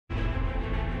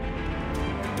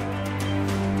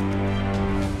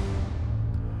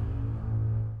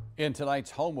In tonight's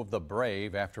Home of the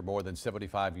Brave, after more than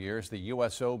 75 years, the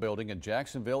USO building in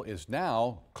Jacksonville is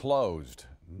now closed.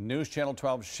 News Channel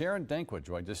 12's Sharon Dankwa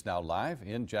joins us now live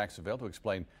in Jacksonville to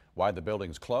explain why the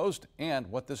building's closed and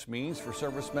what this means for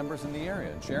service members in the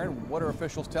area. And Sharon, what are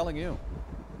officials telling you?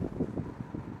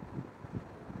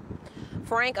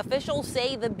 Frank, officials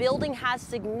say the building has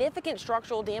significant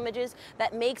structural damages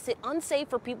that makes it unsafe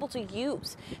for people to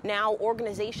use. Now,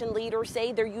 organization leaders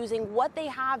say they're using what they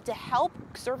have to help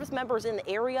service members in the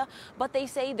area, but they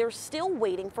say they're still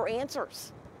waiting for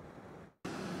answers.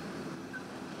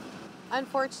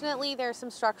 Unfortunately, there's some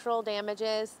structural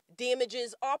damages.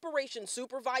 Operations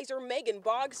Supervisor Megan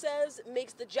Boggs says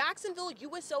makes the Jacksonville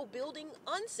USO building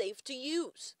unsafe to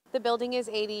use. The building is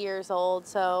 80 years old,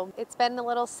 so it's been a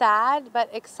little sad but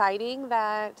exciting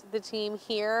that the team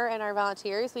here and our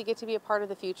volunteers, we get to be a part of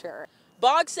the future.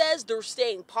 Boggs says they're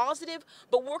staying positive,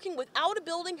 but working without a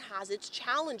building has its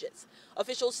challenges.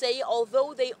 Officials say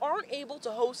although they aren't able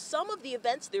to host some of the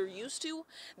events they're used to,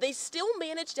 they still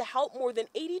managed to help more than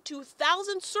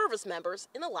 82,000 service members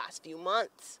in the last few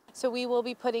months. So we will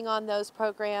be putting on those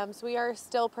programs. We are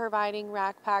still providing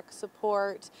rack pack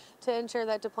support to ensure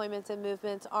that deployments and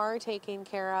movements are taken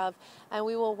care of, and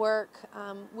we will work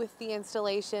with the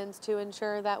installations to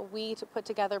ensure that we put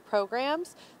together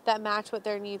programs that match what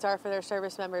their needs are for their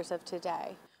service members of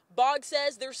today. Boggs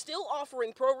says they're still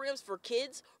offering programs for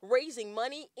kids, raising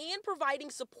money, and providing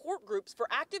support groups for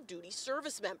active duty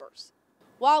service members.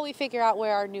 While we figure out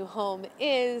where our new home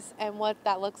is and what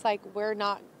that looks like, we're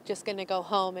not just going to go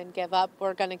home and give up.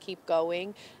 We're going to keep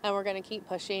going and we're going to keep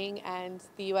pushing, and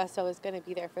the USO is going to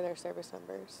be there for their service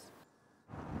members.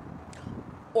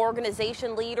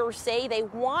 Organization leaders say they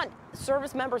want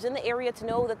service members in the area to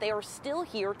know that they are still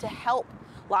here to help.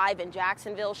 Live in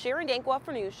Jacksonville, Sharon Dankwa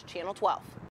for News Channel 12.